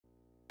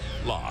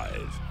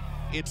Live,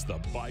 it's the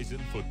Bison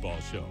Football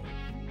Show.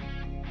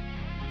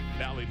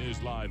 Valley News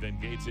Live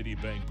and Gate City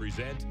Bank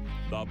present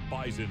the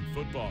Bison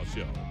Football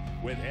Show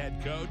with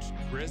head coach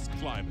Chris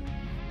Kleiman.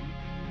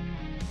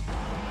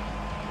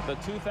 The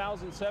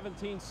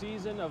 2017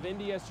 season of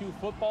NDSU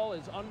football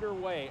is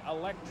underway.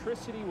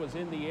 Electricity was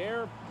in the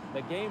air.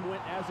 The game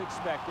went as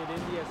expected.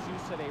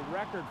 NDSU set a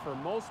record for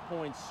most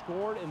points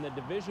scored in the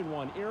Division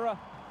I era,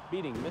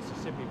 beating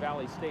Mississippi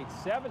Valley State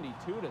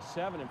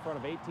 72-7 in front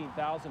of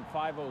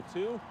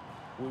 18,502.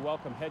 We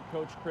welcome head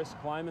coach Chris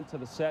Kleiman to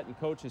the set. And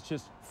coach, it's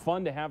just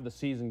fun to have the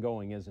season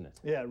going, isn't it?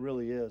 Yeah, it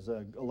really is.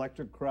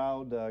 Electric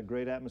crowd,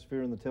 great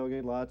atmosphere in the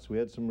tailgate lots. We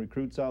had some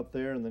recruits out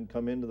there and then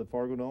come into the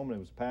Fargo Dome, and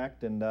it was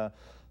packed, and it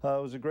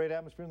was a great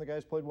atmosphere, and the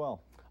guys played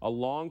well. A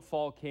long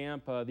fall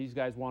camp. These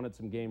guys wanted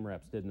some game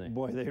reps, didn't they?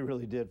 Boy, they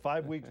really did.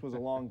 5 weeks was a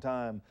long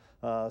time,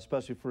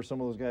 especially for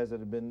some of those guys that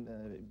had been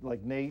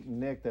like Nate and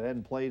Nick that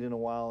hadn't played in a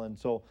while. And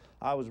so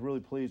I was really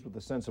pleased with the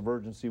sense of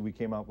urgency we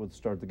came out with to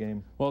start the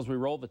game. Well, as we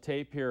roll the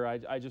tape here,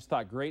 I just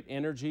thought great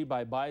energy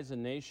by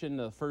Bison Nation.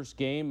 The first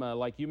game,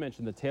 like you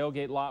mentioned, the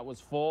tailgate lot was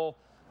full.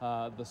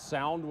 The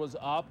sound was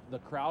up, the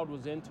crowd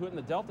was into it, and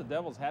the Delta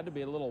Devils had to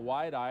be a little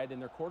wide-eyed,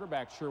 and their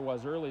quarterback sure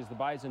was early as the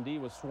Bison D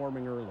was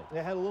swarming early.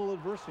 They had a little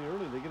adversity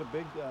early. They get a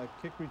big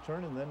kick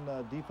return, and then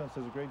defense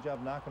does a great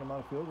job knocking them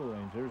out of field goal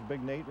range. There's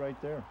Big Nate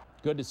right there.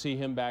 Good to see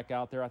him back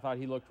out there. I thought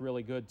he looked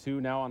really good,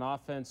 too. Now on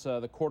offense,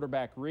 the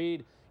quarterback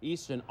Reed,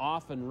 Easton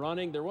off and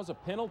running. There was a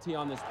penalty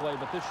on this play,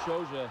 but this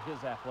shows you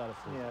his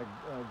athleticism. Yeah,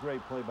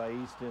 great play by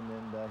Easton,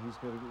 and he's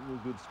got a really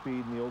good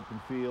speed in the open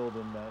field,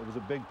 and it was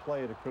a big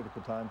play at a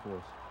critical time for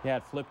us. Yeah,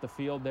 it flipped the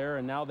field there,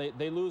 and now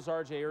they lose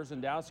R.J.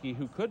 Erzendowski,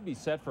 who could be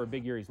set for a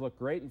big year. He's looked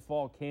great in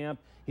fall camp.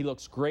 He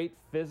looks great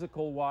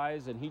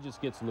physical-wise, and he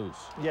just gets loose.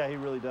 Yeah, he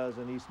really does,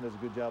 and Easton does a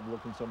good job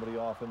looking somebody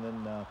off, and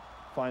then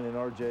finding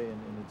R.J.,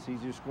 and it's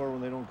easier to score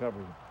when they don't cover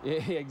him.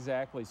 Yeah,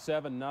 exactly,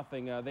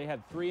 7-0. They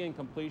had 3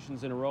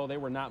 incompletions in a row. They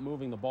were not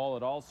moving the ball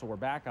at all, so we're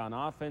back on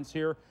offense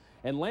here.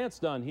 And Lance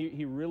Dunn,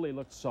 he really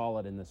looked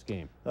solid in this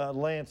game.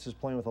 Lance is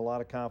playing with a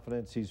lot of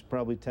confidence. He's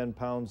probably 10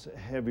 pounds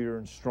heavier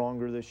and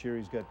stronger this year.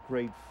 He's got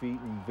great feet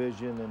and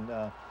vision,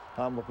 and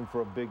I'm looking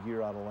for a big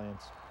year out of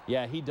Lance.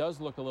 Yeah, he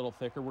does look a little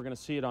thicker. We're going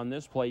to see it on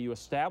this play. You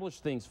establish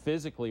things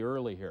physically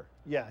early here.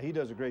 Yeah, he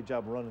does a great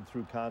job running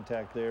through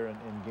contact there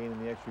and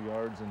gaining the extra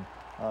yards, and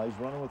he's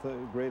running with a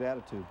great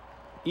attitude.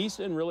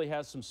 Easton really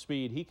has some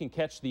speed. He can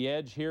catch the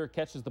edge here,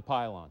 catches the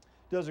pylon.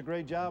 Does a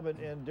great job,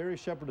 and Darius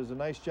Shepard does a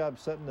nice job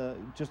setting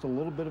just a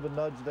little bit of a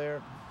nudge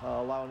there,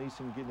 allowing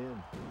Easton to get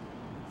in.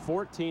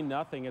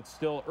 14-0. It's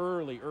still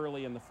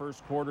early in the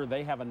first quarter.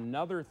 They have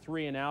another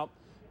 3 and out.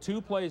 2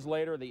 plays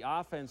later, the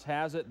offense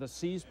has it. The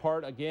C's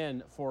part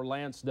again for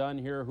Lance Dunn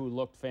here, who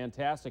looked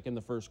fantastic in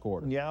the first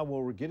quarter. Yeah,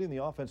 well, we're getting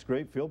the offense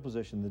great field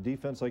position. The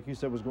defense, like you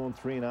said, was going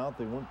 3 and out.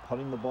 They weren't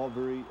putting the ball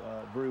very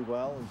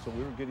well, and so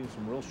we were getting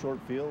some real short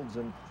fields,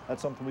 and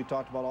that's something we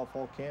talked about all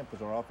fall camp,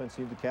 is our offense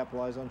needed to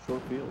capitalize on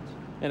short fields.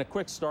 And a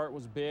quick start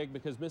was big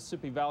because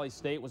Mississippi Valley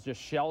State was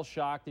just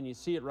shell-shocked, and you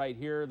see it right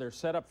here. They're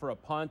set up for a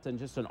punt and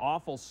just an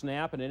awful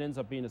snap, and it ends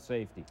up being a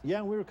safety. Yeah,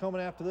 and we were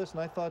coming after this, and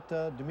I thought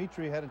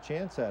Dimitri had a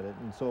chance at it,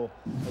 and so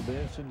I've been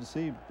interested to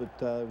see, but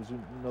it was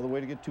another way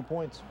to get 2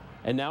 points.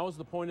 And now is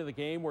the point of the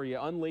game where you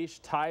unleash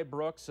Ty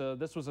Brooks.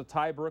 This was a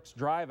Ty Brooks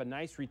drive, a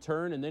nice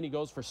return, and then he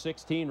goes for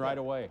 16 right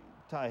away.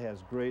 Ty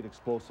has great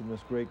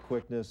explosiveness, great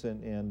quickness,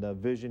 and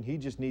vision. He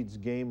just needs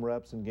game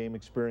reps and game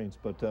experience,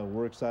 but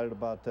we're excited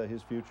about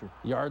his future.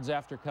 Yards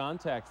after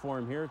contact for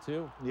him here,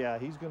 too. Yeah,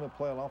 he's going to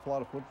play an awful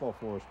lot of football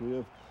for us. We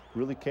have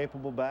really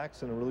capable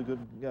backs and a really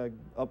good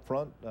up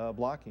front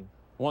blocking.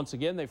 Once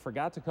again, they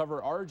forgot to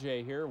cover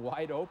RJ here,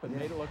 wide open,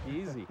 made it look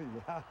easy.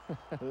 Yeah,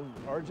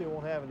 RJ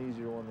won't have an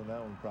easier one than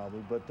that one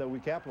probably, but we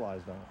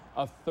capitalized on it.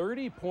 A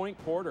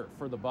 30-point quarter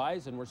for the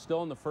Bison. We're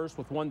still in the first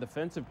with 1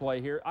 defensive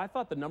play here. I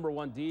thought the number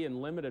 1 D in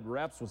limited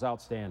reps was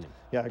outstanding.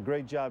 Yeah,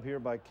 great job here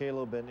by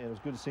Caleb, and it was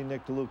good to see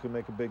Nick DeLuca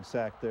make a big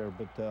sack there,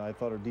 but I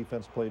thought our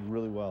defense played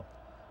really well.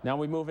 Now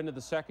we move into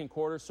the second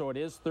quarter, so it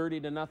is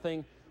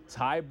 30-0.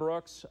 Ty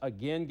Brooks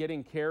again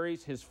getting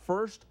carries, his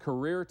first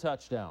career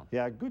touchdown.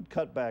 Yeah, good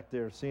cutback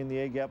there, seeing the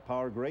A-gap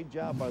power. Great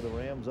job by the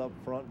Rams up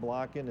front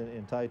blocking,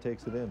 and Ty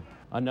takes it in.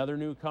 Another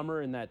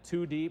newcomer in that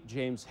 2 deep,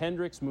 James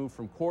Hendricks, moved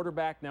from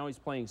quarterback. Now he's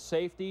playing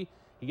safety.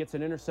 He gets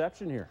an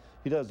interception here.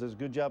 He does a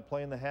good job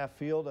playing the half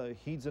field.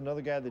 He's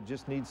another guy that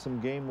just needs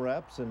some game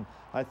reps, and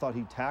I thought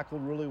he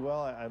tackled really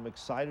well. I'm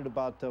excited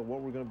about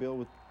what we're going to be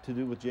able to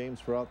do with James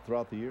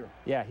throughout the year.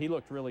 Yeah, he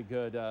looked really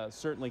good.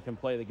 Certainly can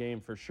play the game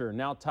for sure.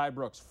 Now Ty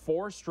Brooks,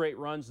 4 straight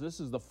runs. This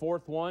is the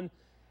 4th one.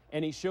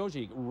 And he shows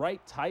you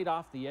right tight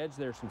off the edge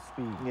there, some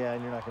speed. Yeah,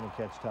 and you're not going to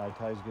catch Ty.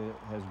 Ty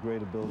has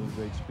great ability,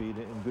 great speed,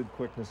 and good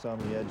quickness on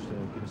the edge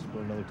to get us for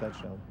another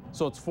touchdown.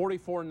 So it's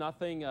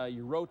 44-0.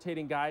 You're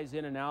rotating guys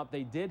in and out.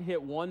 They did hit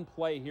 1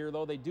 play here,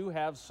 though. They do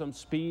have some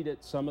speed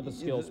at some of the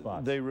skill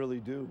spots. They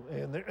really do,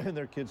 and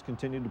their kids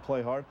continue to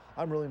play hard.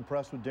 I'm really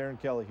impressed with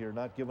Darren Kelly here,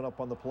 not giving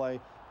up on the play,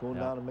 going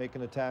down and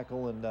making a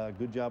tackle, and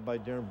good job by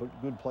Darren,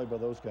 but good play by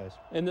those guys.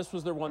 And this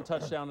was their one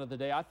touchdown of the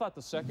day. I thought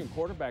the second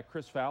quarterback,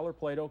 Chris Fowler,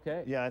 played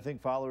okay. Yeah, I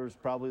think Fowler is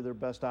probably their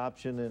best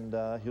option,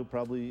 and he'll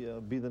probably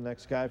be the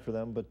next guy for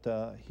them,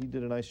 but he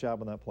did a nice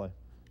job on that play.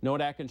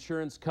 Nodak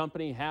Insurance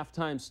Company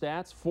halftime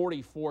stats,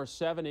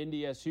 44-7.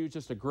 NDSU,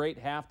 just a great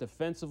half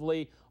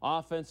defensively,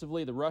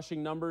 offensively. The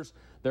rushing numbers,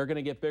 they're going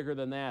to get bigger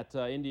than that.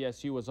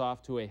 NDSU was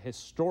off to a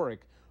historic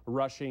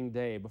rushing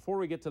day. Before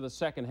we get to the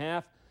second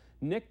half,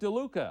 Nick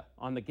DeLuca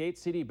on the Gate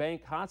City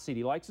Bank hot seat.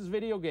 He likes his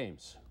video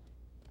games.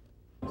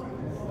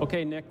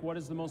 Okay, Nick, what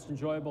is the most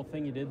enjoyable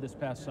thing you did this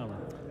past summer?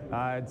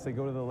 I'd say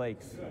go to the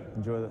lakes.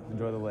 Enjoy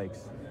the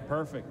lakes.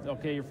 Perfect.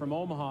 Okay, you're from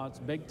Omaha. It's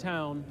a big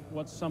town.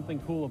 What's something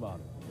cool about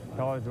it?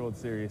 College World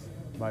Series,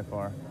 by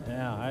far.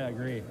 Yeah, I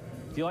agree.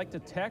 Do you like to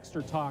text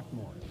or talk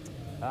more?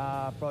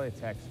 Probably a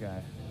text guy.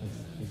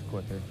 He's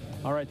quicker.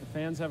 All right, the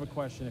fans have a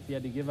question. If you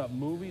had to give up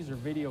movies or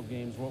video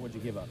games, what would you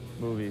give up?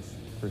 Movies,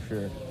 for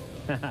sure.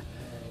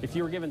 If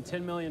you were given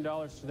 $10 million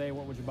today,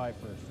 what would you buy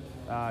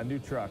first? New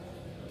truck.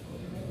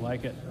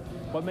 Like it.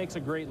 What makes a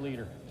great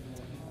leader?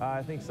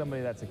 I think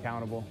somebody that's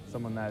accountable,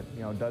 someone that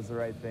does the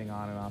right thing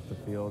on and off the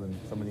field, and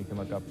somebody you can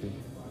look up to.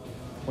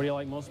 What do you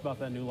like most about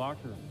that new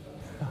locker room?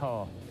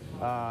 Oh,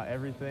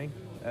 everything.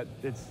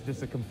 It's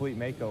just a complete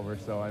makeover,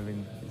 so I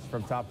mean, it's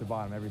from top to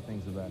bottom,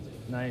 everything's the best.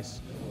 Nice.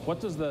 What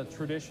does the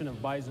tradition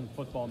of Bison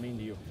football mean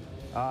to you?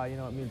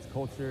 It means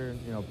culture,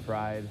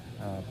 pride,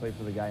 play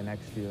for the guy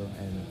next to you,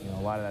 and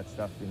a lot of that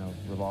stuff,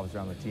 revolves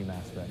around the team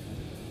aspect.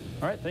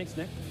 All right, thanks,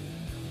 Nick.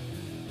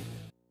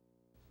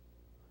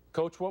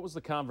 Coach, what was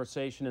the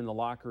conversation in the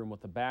locker room with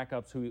the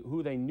backups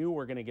who they knew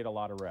were going to get a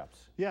lot of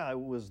reps? Yeah, it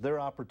was their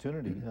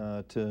opportunity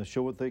to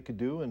show what they could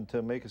do and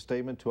to make a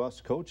statement to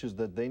us coaches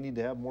that they need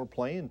to have more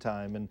playing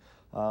time. And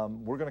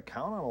we're going to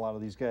count on a lot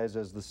of these guys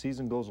as the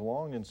season goes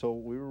along. And so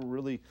we were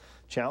really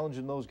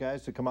challenging those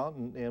guys to come out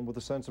and with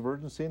a sense of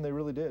urgency, and they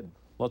really did.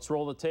 Let's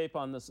roll the tape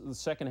on the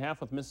second half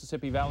with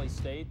Mississippi Valley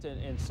State.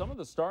 And some of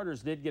the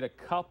starters did get a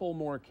couple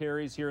more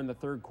carries here in the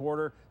third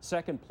quarter.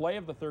 Second play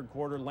of the third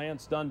quarter,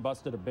 Lance Dunn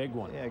busted a big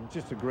one. Yeah,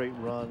 just a great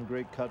run,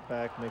 great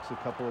cutback, makes a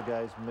couple of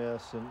guys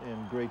miss,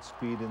 and great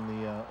speed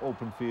in the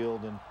open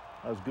field. And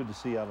that was good to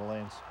see out of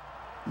Lance.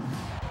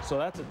 So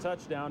that's a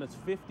touchdown. It's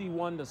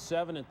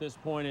 51-7 at this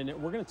point, and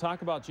we're going to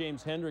talk about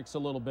James Hendricks a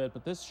little bit,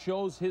 but this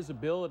shows his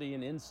ability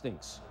and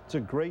instincts. It's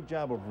a great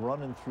job of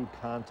running through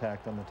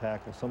contact on the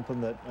tackle, something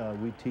that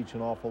we teach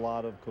an awful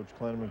lot of. Coach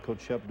Kleinerman and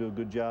Coach Shep do a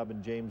good job,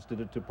 and James did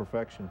it to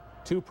perfection.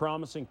 Two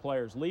promising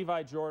players.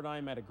 Levi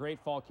Jordan had a great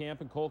fall camp,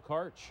 and Cole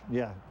Karch.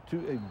 Yeah,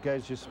 two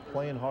guys just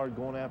playing hard,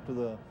 going after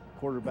the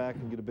quarterback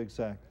and get a big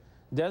sack.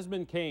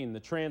 Desmond Kane, the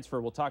transfer,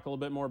 we'll talk a little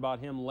bit more about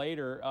him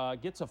later,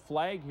 gets a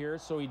flag here,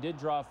 so he did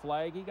draw a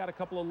flag. He got a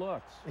couple of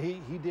looks. He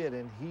did,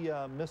 and he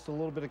missed a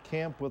little bit of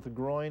camp with a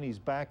groin. He's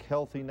back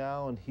healthy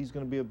now, and he's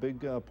going to be a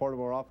big part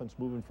of our offense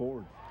moving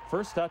forward.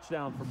 First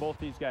touchdown for both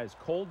these guys,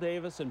 Cole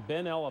Davis and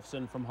Ben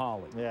Ellefson from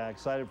Holly. Yeah,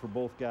 excited for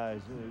both guys.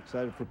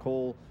 Excited for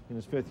Cole in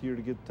his 5th year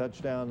to get the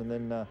touchdown, and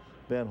then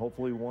Ben,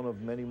 hopefully one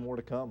of many more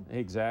to come.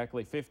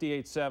 Exactly.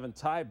 58-7.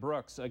 Ty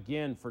Brooks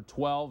again for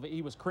 12.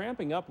 He was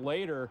cramping up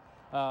later.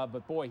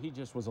 But boy, he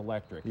just was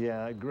electric.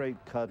 Yeah, great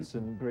cuts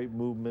and great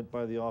movement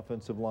by the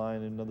offensive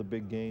line, and another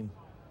big gain.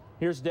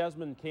 Here's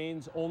Desmond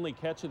Kane's only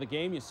catch of the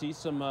game. You see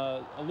some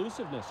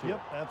elusiveness here.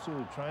 Yep,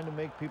 absolutely. Trying to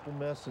make people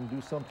miss and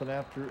do something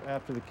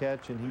after the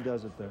catch, and he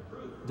does it there.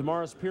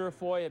 Damaris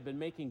Purifoy had been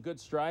making good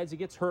strides. He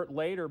gets hurt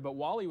later, but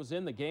while he was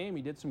in the game,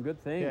 he did some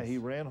good things. Yeah, he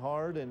ran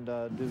hard and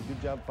did a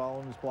good job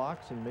following his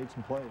blocks and made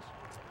some plays.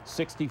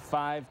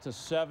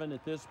 65-7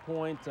 at this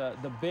point.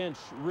 The bench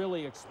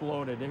really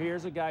exploded.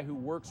 Here's a guy who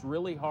works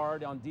really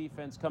hard on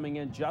defense coming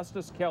in.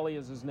 Justice Kelly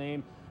is his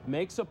name.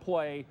 Makes a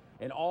play,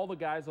 and all the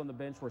guys on the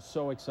bench were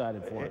so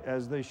excited for it.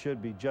 As they should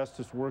be.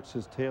 Justice works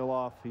his tail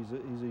off. He's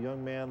a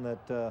young man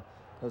that,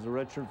 as a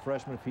redshirt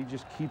freshman, if he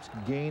just keeps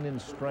gaining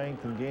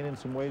strength and gaining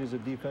some weight as a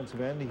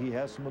defensive end, he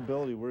has some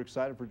ability. We're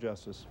excited for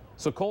Justice.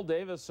 So Cole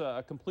Davis,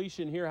 a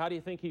completion here. How do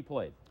you think he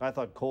played? I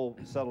thought Cole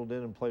settled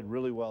in and played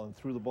really well and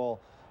threw the ball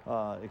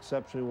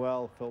exceptionally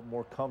well, felt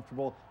more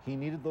comfortable. He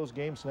needed those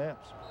game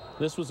snaps.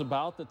 This was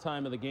about the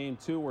time of the game,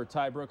 too, where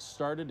Ty Brooks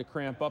started to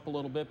cramp up a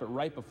little bit, but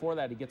right before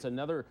that, he gets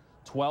another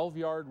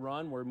 12-yard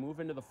run. We're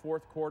moving to the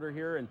fourth quarter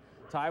here, and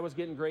Ty was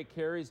getting great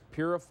carries,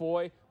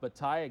 Purifoy, but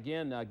Ty,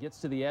 again, gets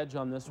to the edge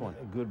on this one.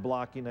 Good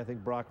blocking. I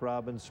think Brock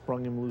Robbins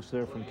sprung him loose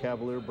there from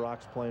Cavalier.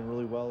 Brock's playing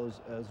really well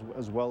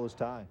as well as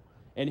Ty.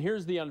 And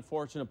here's the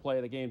unfortunate play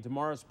of the game.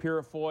 Damaris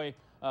Purifoy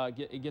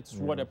gets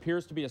what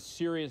appears to be a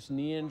serious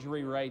knee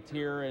injury right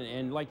here,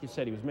 and like you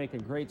said, he was making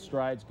great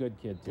strides. Good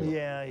kid, too.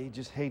 Yeah, you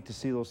just hate to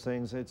see those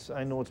things.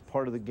 I know it's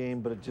part of the game,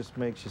 but it just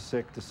makes you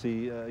sick to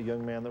see a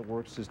young man that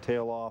works his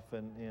tail off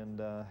and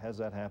has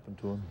that happen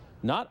to him.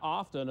 Not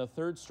often a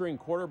third-string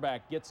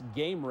quarterback gets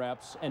game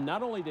reps, and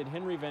not only did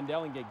Henry Van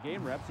Dellen get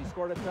game reps, he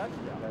scored a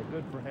touchdown. Yeah,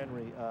 good for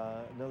Henry.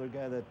 Another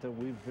guy that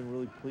we've been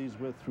really pleased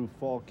with through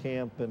fall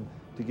camp, and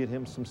to get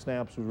him some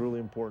snaps was really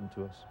important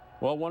to us.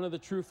 Well, one of the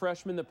true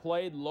freshmen that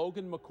played,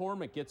 Logan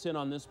McCormick, gets in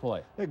on this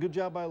play. Yeah, good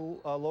job by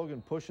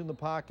Logan pushing the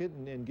pocket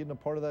and getting a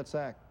part of that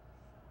sack.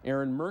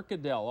 Aaron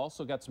Mercadell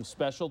also got some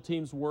special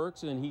teams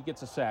works, and he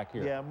gets a sack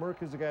here. Yeah,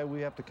 Merck is a guy we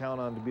have to count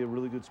on to be a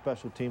really good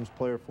special teams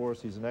player for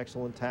us. He's an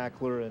excellent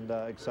tackler, and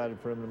excited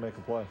for him to make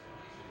a play.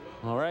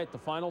 All right, the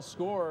final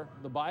score,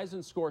 the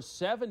Bison score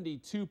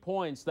 72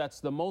 points. That's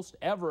the most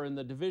ever in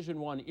the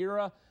Division I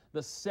era. The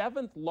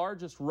 7th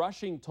largest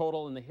rushing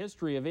total in the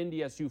history of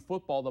NDSU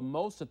football, the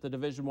most at the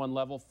Division I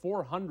level,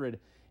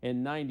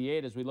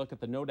 498. As we look at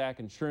the Nodak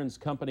Insurance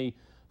Company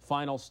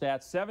final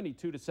stats,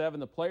 72-7.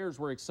 The players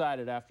were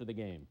excited after the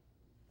game.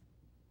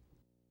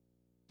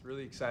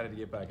 Really excited to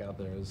get back out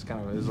there. It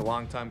was a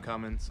long time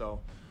coming, so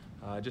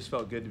it just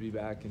felt good to be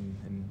back and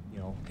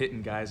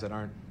hitting guys that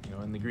aren't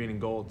in the green and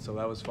gold. So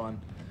that was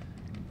fun.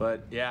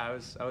 But yeah,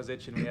 I was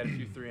itching. We had a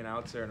few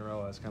 3-and-outs there in a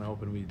row. I was kind of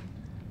hoping we'd.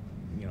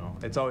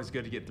 It's always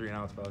good to get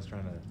 3-and-outs, but I was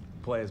trying to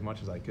play as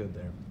much as I could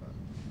there.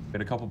 We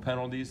had a couple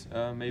penalties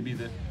maybe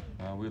that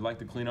we'd like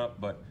to clean up,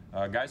 but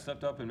guys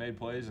stepped up and made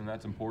plays, and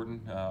that's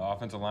important.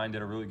 Offensive line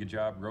did a really good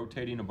job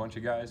rotating a bunch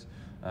of guys,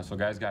 so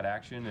guys got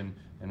action,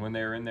 and when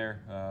they were in there,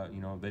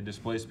 they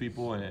displaced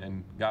people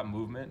and got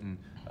movement,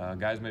 and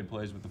guys made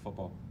plays with the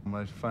football.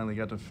 I finally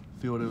got to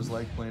feel what it was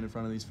like playing in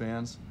front of these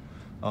fans,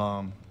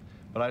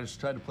 but I just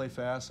tried to play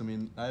fast. I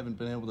mean, I haven't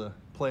been able to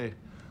play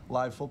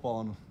live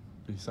football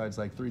besides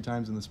like 3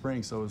 times in the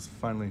spring, so it was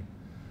finally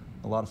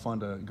a lot of fun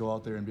to go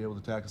out there and be able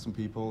to tackle some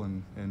people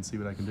and see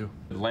what I can do.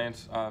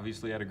 Lance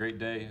obviously had a great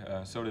day,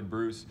 so did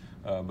Bruce,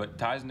 but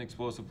Ty's an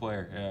explosive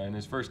player, and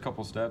his first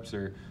couple steps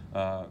are,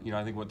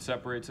 I think what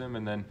separates him,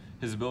 and then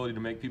his ability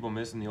to make people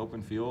miss in the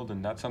open field,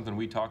 and that's something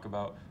we talk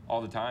about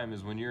all the time,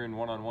 is when you're in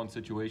one-on-one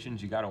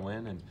situations, you got to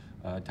win,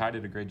 and Ty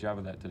did a great job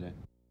of that today.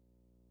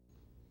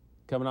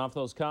 Coming off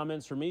those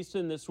comments from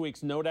Easton, this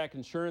week's Nodak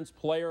Insurance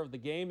Player of the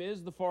Game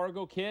is the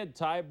Fargo kid,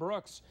 Ty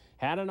Brooks.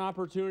 Had an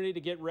opportunity to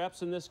get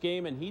reps in this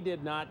game, and he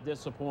did not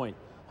disappoint.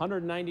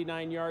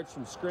 199 yards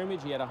from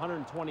scrimmage. He had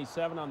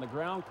 127 on the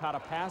ground, caught a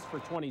pass for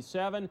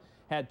 27,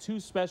 had 2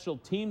 special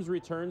teams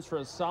returns for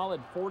a solid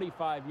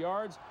 45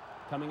 yards.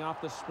 Coming off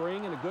the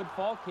spring and a good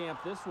fall camp,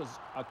 this was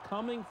a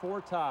coming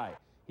for Ty.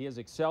 He has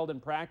excelled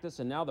in practice,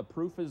 and now the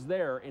proof is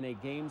there in a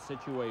game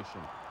situation.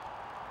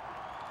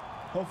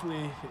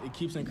 Hopefully it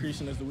keeps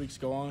increasing as the weeks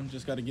go on.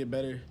 Just got to get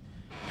better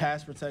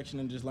pass protection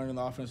and just learning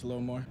the offense a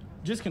little more.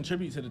 Just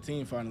contribute to the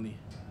team finally.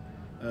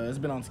 It's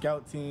been on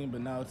scout team,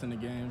 but now it's in the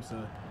game, so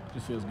it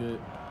just feels good.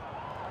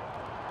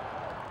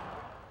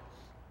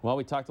 Well,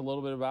 we talked a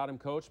little bit about him,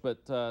 Coach,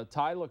 but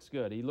Ty looks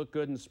good. He looked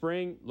good in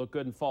spring, looked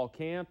good in fall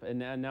camp, and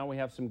now we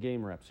have some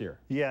game reps here.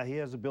 Yeah, he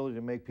has the ability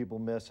to make people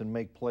miss and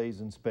make plays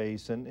in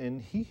space,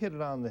 and he hit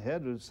it on the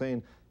head of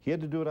saying he had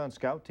to do it on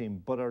scout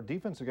team, but our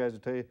defensive guys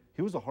would tell you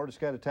he was the hardest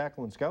guy to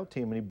tackle in scout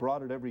team, and he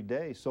brought it every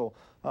day. So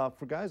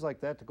for guys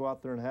like that to go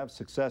out there and have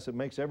success, it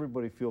makes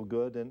everybody feel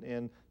good,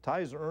 and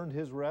Ty's earned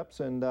his reps,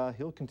 and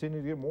he'll continue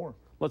to get more.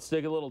 Let's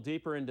dig a little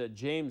deeper into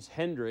James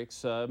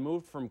Hendricks.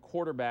 Moved from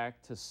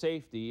quarterback to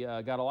safety,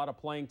 got a lot of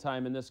playing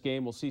time in this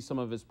game. We'll see some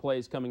of his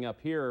plays coming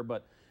up here,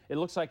 but it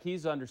looks like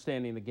he's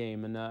understanding the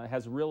game and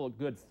has real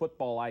good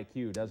football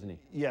IQ, doesn't he?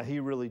 Yeah, he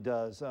really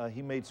does.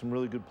 He made some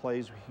really good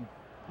plays.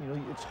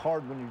 It's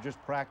hard when you're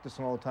just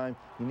practicing all the time.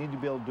 You need to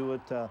be able to do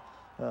it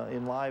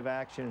in live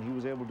action, and he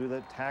was able to do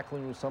that.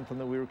 Tackling was something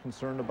that we were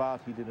concerned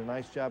about. He did a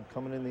nice job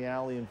coming in the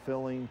alley and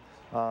filling.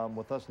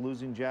 With us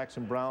losing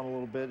Jackson Brown a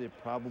little bit, it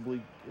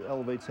probably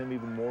elevates him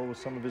even more with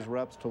some of his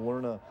reps to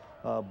learn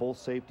both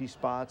safety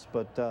spots.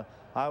 But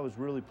I was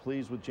really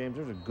pleased with James.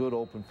 There's a good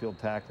open field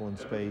tackle in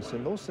space,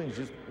 and those things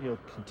just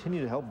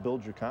continue to help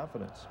build your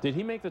confidence. Did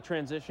he make the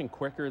transition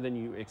quicker than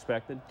you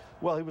expected?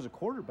 Well, he was a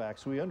quarterback,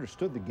 so he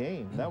understood the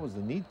game. That was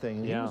the neat thing.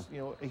 And yeah.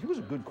 He was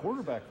a good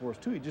quarterback for us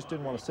too. He just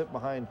didn't want to sit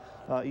behind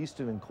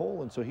Easton and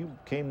Cole, and so he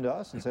came to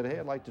us and said, "Hey,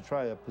 I'd like to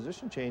try a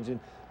position change." And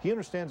he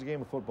understands the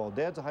game of football.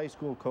 Dad's a high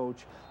school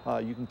coach.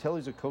 You can tell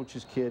he's a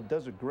coach's kid.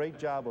 Does a great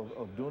job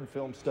of doing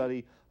film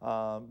study.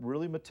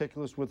 Really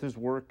meticulous with his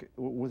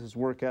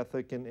work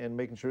ethic, and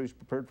making sure he's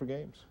prepared for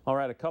games. All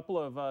right, a couple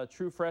of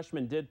true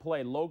freshmen did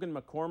play. Logan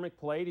McCormick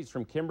played. He's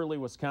from Kimberly,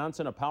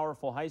 Wisconsin, a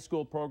powerful high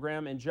school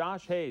program. And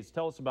Josh Hayes,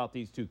 tell us about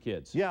these 2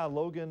 kids. Yeah,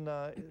 Logan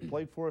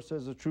played for us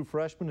as a true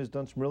freshman. Has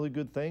done some really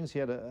good things. He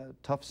had a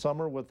tough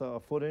summer with a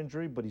foot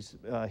injury, but he's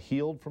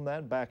healed from that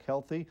and back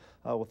healthy.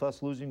 With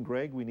us losing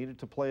Greg, we needed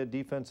to play a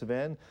defensive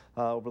end.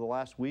 Over the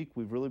last week,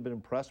 we've really been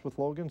impressed with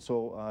Logan,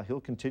 so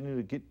he'll continue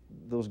to get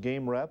those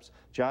game reps.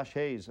 Josh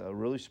Hayes, a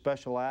really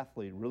special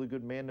athlete, really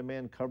good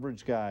man-to-man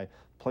coverage guy,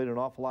 played an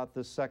awful lot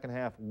this second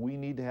half. We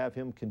need to have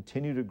him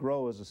continue to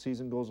grow as the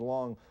season goes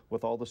along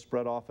with all the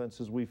spread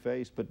offenses we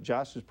face, but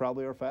Josh is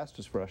probably our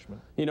fastest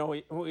freshman.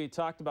 We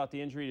talked about the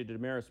injury to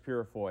Damaris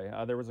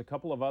Purifoy. There was a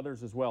couple of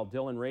others as well.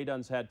 Dylan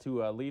Rayduns had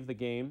to leave the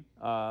game,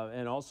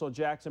 and also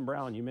Jackson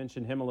Brown. You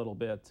mentioned him a little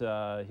bit,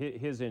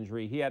 his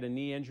injury. He had a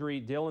knee injury.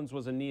 Dylan's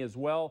was a knee as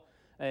well.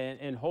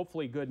 and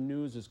hopefully good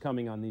news is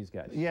coming on these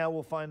guys. Yeah,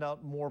 we'll find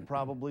out more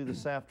probably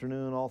this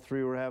afternoon. All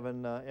three were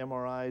having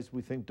MRIs.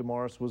 We think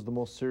Damaris was the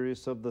most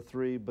serious of the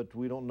three, but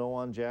we don't know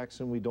on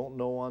Jackson. We don't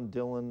know on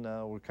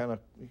Dylan. We're kind of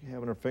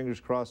having our fingers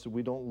crossed that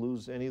we don't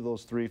lose any of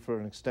those three for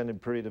an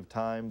extended period of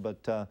time,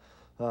 but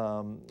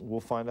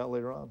we'll find out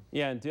later on.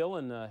 Yeah, and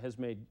Dylan has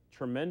made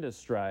tremendous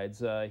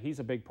strides. He's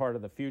a big part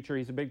of the future.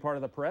 He's a big part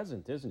of the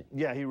present, isn't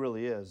he? Yeah, he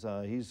really is.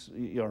 He's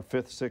our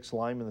 5th, 6th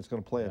lineman that's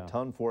going to play a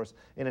ton for us.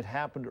 And it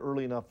happened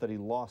early enough that he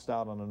lost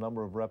out on a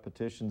number of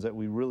repetitions that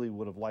we really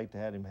would have liked to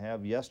have him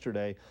have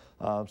yesterday.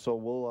 So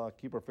we'll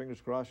keep our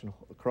fingers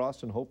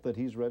crossed and hope that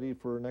he's ready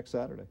for next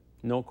Saturday.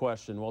 No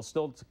question. Well,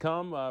 still to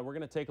come, we're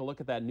going to take a look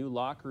at that new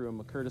locker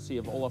room, courtesy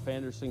of Olaf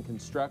Anderson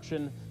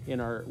Construction. In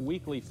our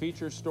weekly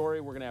feature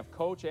story, we're going to have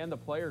Coach and the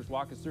players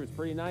walk us through. It's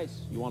pretty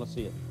nice. You want to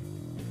see it.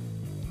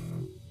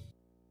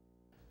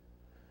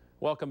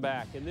 Welcome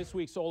back. In this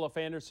week's Olaf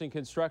Anderson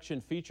Construction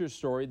feature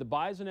story, the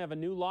Bison have a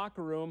new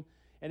locker room,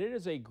 and it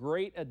is a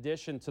great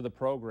addition to the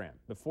program.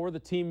 Before the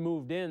team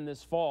moved in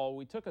this fall,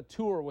 we took a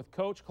tour with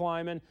Coach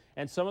Kleiman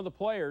and some of the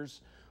players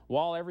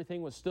while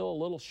everything was still a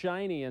little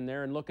shiny in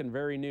there and looking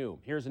very new.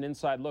 Here's an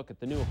inside look at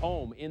the new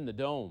home in the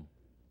Dome.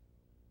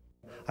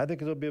 I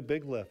think it'll be a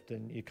big lift,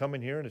 and you come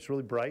in here and it's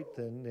really bright,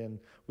 and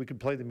we can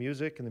play the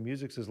music, and the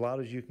music's as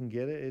loud as you can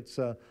get it. It's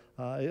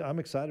I'm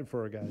excited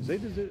for our guys.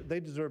 They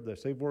deserve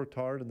this. They've worked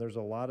hard, and there's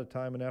a lot of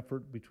time and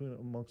effort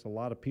amongst a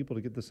lot of people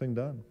to get this thing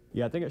done.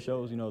 Yeah, I think it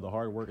shows, the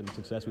hard work and the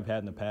success we've had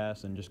in the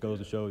past, and just goes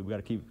to show we got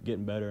to keep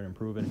getting better and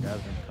improving. And guys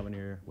are coming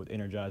here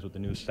energized with the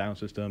new sound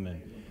system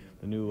and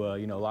the new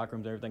locker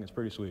rooms. Everything is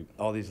pretty sweet.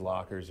 All these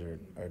lockers are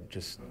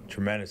just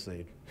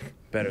tremendously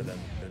better than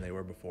they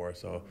were before.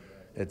 So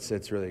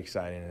it's really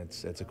exciting.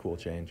 It's a cool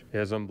change.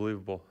 Yeah, it's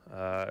unbelievable.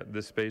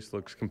 This space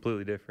looks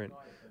completely different.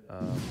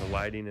 The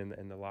lighting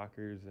and the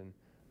lockers,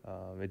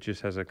 and it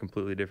just has a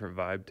completely different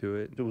vibe to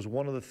it. It was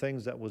one of the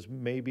things that was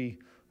maybe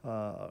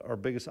our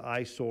biggest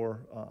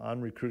eyesore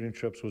on recruiting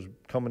trips, was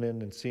coming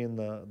in and seeing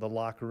the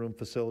locker room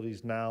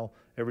facilities. Now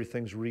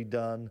everything's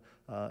redone.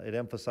 It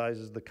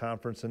emphasizes the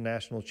conference and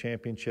national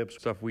championships.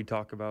 Stuff we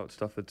talk about,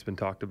 stuff that's been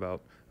talked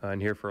about and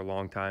here for a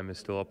long time, is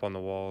still up on the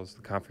walls.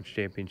 The conference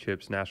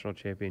championships, national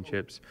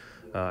championships,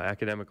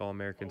 academic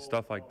All-American,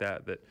 stuff like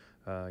that.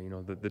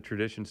 The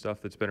tradition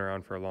stuff that's been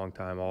around for a long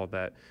time, all of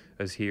that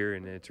is here,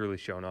 and it's really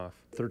shown off.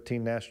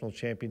 13 national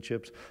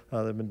championships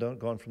that have been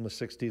gone from the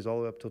 60s all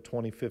the way up to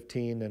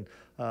 2015, and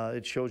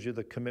it shows you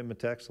the commitment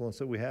to excellence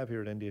that we have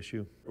here at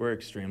NDSU. We're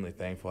extremely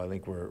thankful. I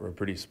think we're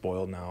pretty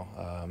spoiled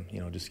now.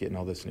 Just getting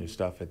all this new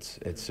stuff, it's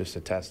just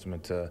a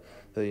testament to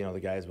the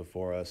guys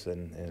before us,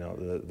 and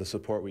the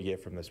support we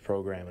get from this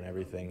program and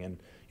everything, and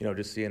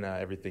just seeing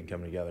everything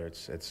come together,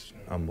 it's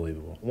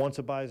unbelievable. Once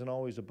a Bison,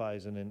 always a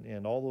Bison,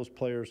 and all those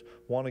players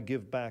want to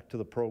give back to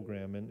the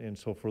program, and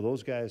so for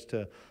those guys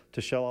to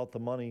shell out the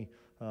money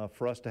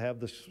for us to have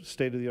this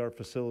state-of-the-art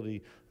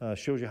facility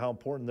shows you how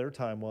important their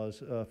time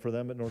was for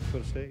them at North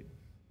Dakota State.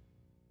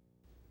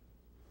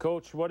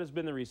 Coach, what has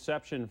been the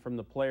reception from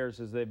the players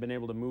as they've been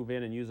able to move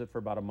in and use it for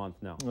about a month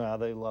now?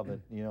 They love it.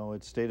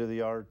 It's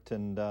state-of-the-art,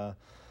 and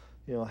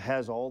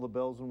has all the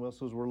bells and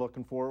whistles we're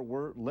looking for.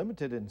 We're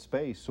limited in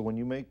space, so when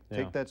you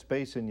take that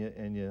space and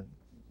you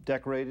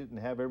decorate it and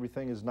have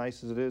everything as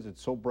nice as it is,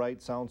 it's so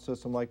bright, sound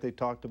system like they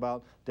talked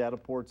about, data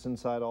ports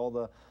inside all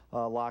the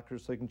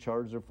lockers so they can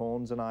charge their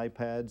phones and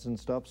iPads and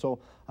stuff. So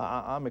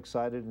I'm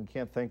excited and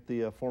can't thank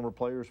the former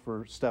players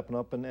for stepping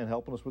up and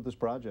helping us with this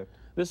project.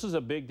 This is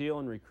a big deal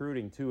in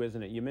recruiting too,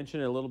 isn't it? You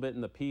mentioned it a little bit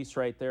in the piece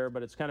right there,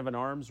 but it's kind of an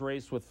arms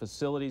race with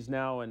facilities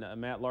now, and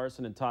Matt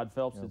Larson and Todd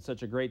Phelps did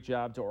such a great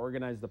job to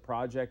organize the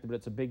project, but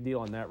it's a big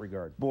deal in that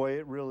regard. Boy,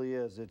 it really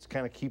is. It's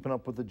kind of keeping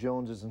up with the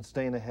Joneses and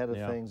staying ahead of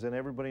things, and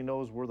everybody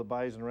knows where the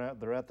Bison are at.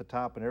 They're at the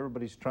top, and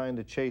everybody's trying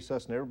to chase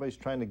us, and everybody's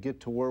trying to get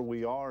to where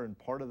we are, and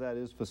part of that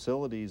is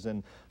facilities,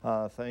 and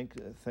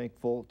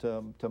thankful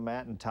to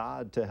Matt and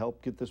Todd to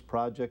help get this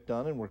project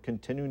done, and we're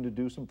continuing to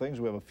do some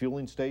things. We have a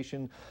fueling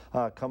station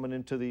coming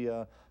into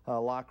the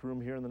locker room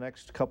here in the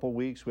next couple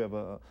weeks. We have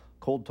a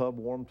cold tub,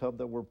 warm tub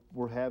that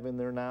we're having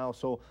there now,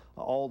 so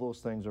all those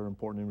things are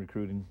important in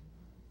recruiting.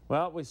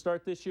 Well, we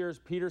start this year's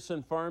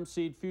Peterson Farm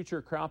Seed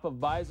Future Crop of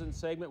Bison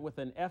segment with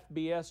an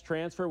FBS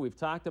transfer. We've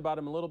talked about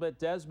him a little bit.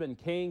 Desmond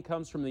Kane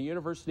comes from the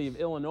University of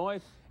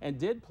Illinois and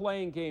did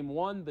play in Game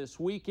 1 this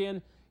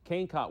weekend.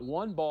 Kane caught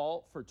one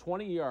ball for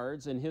 20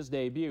 yards in his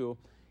debut.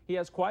 He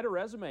has quite a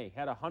resume.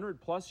 Had a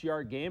 100-plus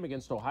yard game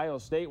against Ohio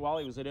State while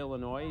he was at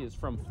Illinois. He is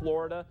from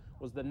Florida,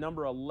 was the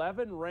number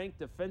 11 ranked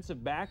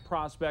defensive back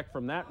prospect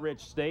from that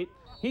rich state.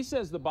 He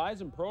says the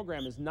Bison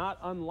program is not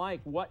unlike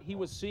what he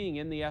was seeing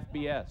in the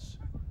FBS.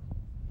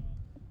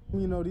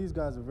 These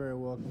guys are very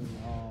welcoming.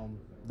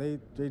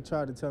 They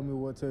try to tell me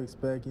what to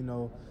expect.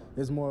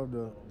 It's more of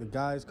the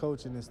guys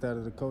coaching instead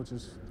of the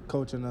coaches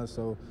coaching us.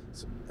 So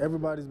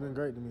everybody's been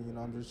great to me.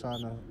 I'm just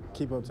trying to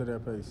keep up to their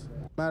pace.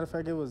 Matter of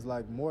fact, it was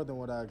like more than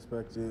what I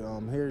expected.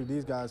 Here,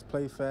 these guys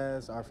play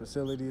fast. Our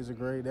facilities are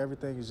great.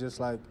 Everything is just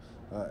like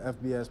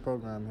FBS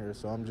program here.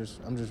 So I'm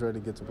just ready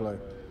to get to play.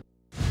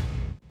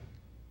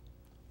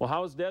 Well,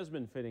 how is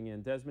Desmond fitting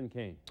in, Desmond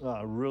Kane?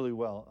 Really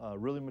well.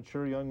 Really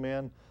mature young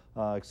man.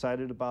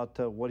 Excited about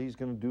what he's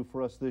going to do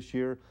for us this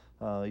year.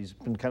 He's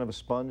been kind of a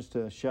sponge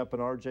to Shep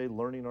and RJ,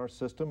 learning our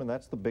system, and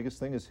that's the biggest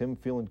thing, is him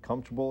feeling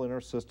comfortable in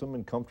our system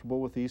and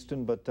comfortable with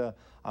Easton. But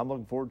I'm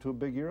looking forward to a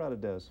big year out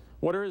of Des.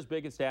 What are his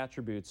biggest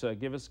attributes?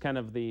 Give us kind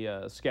of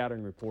the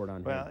scouting report on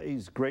him. Well,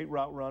 he's a great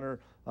route runner,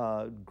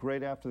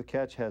 great after the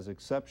catch, has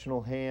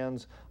exceptional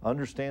hands,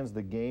 understands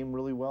the game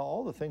really well,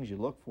 all the things you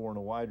look for in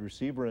a wide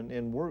receiver.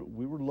 And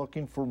we were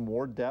looking for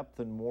more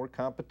depth and more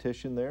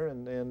competition there,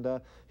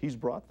 and he's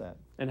brought that.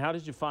 And how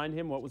did you find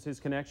him? What was his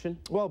connection?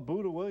 Well,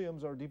 Buddha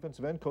Williams, our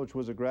defensive end coach,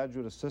 was a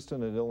graduate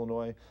assistant at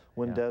Illinois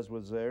when Des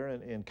was there,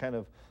 and kind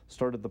of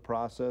started the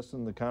process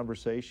and the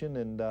conversation.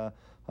 And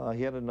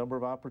he had a number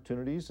of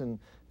opportunities and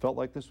felt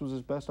like this was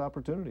his best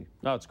opportunity.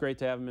 No, it's great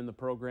to have him in the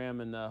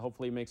program, and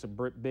hopefully he makes a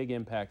big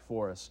impact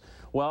for us.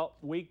 Well,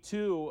 week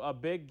 2, a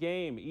big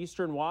game.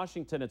 Eastern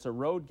Washington, it's a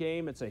road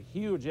game. It's a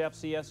huge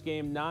FCS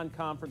game,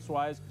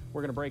 non-conference-wise.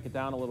 We're going to break it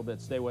down a little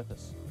bit. Stay with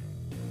us.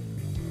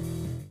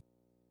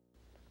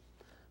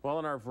 Well,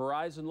 in our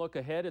Verizon look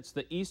ahead, it's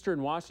the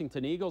Eastern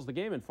Washington Eagles. The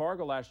game in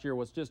Fargo last year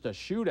was just a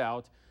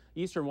shootout.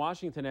 Eastern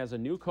Washington has a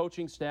new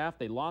coaching staff.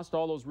 They lost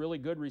all those really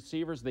good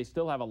receivers. They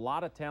still have a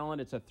lot of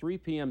talent. It's a 3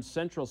 p.m.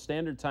 Central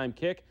Standard Time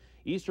kick.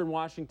 Eastern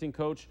Washington,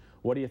 coach,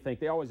 what do you think?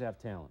 They always have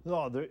talent.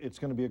 No, it's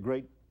going to be a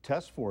great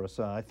test for us.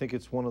 I think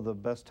it's one of the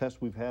best tests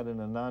we've had in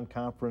a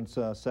non-conference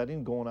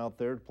setting, going out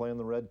there to play on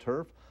the red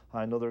turf.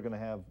 I know they're going to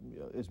have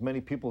as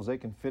many people as they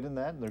can fit in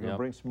that, and they're going to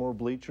bring some more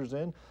bleachers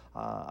in.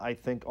 I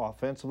think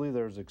offensively,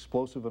 they're as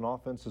explosive an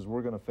offense as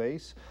we're going to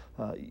face.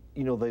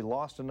 You know, they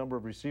lost a number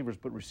of receivers,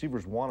 but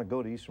receivers want to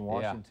go to Eastern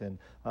Washington.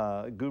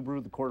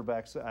 Gubru, the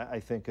quarterback's, I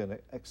think, an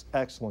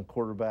excellent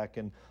quarterback,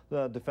 and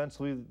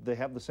defensively, they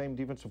have the same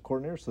defensive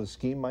coordinator, so the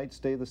scheme might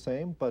stay the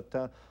same,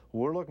 but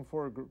we're looking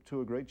forward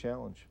to a great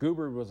challenge.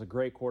 Gubru was a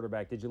great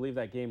quarterback. Did you leave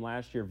that game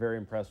last year very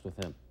impressed with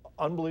him?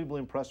 Unbelievably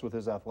impressed with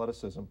his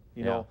athleticism.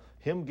 You know,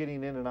 him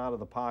getting in and out of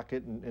the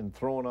pocket and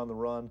throwing on the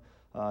run.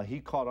 He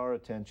caught our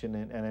attention,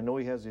 and I know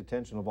he has the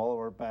attention of all of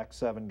our back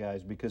 7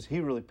 guys, because he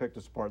really picked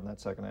us apart in that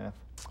second half.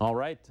 All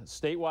right,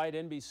 statewide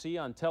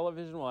NBC on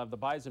television. We'll have the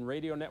Bison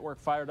Radio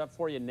Network fired up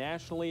for you.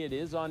 Nationally, it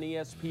is on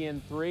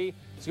ESPN3.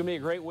 It's going to be a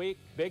great week.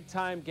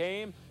 Big-time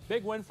game.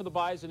 Big win for the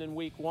Bison in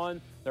week 1.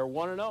 They're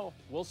 1-0.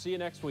 We'll see you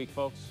next week,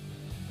 folks.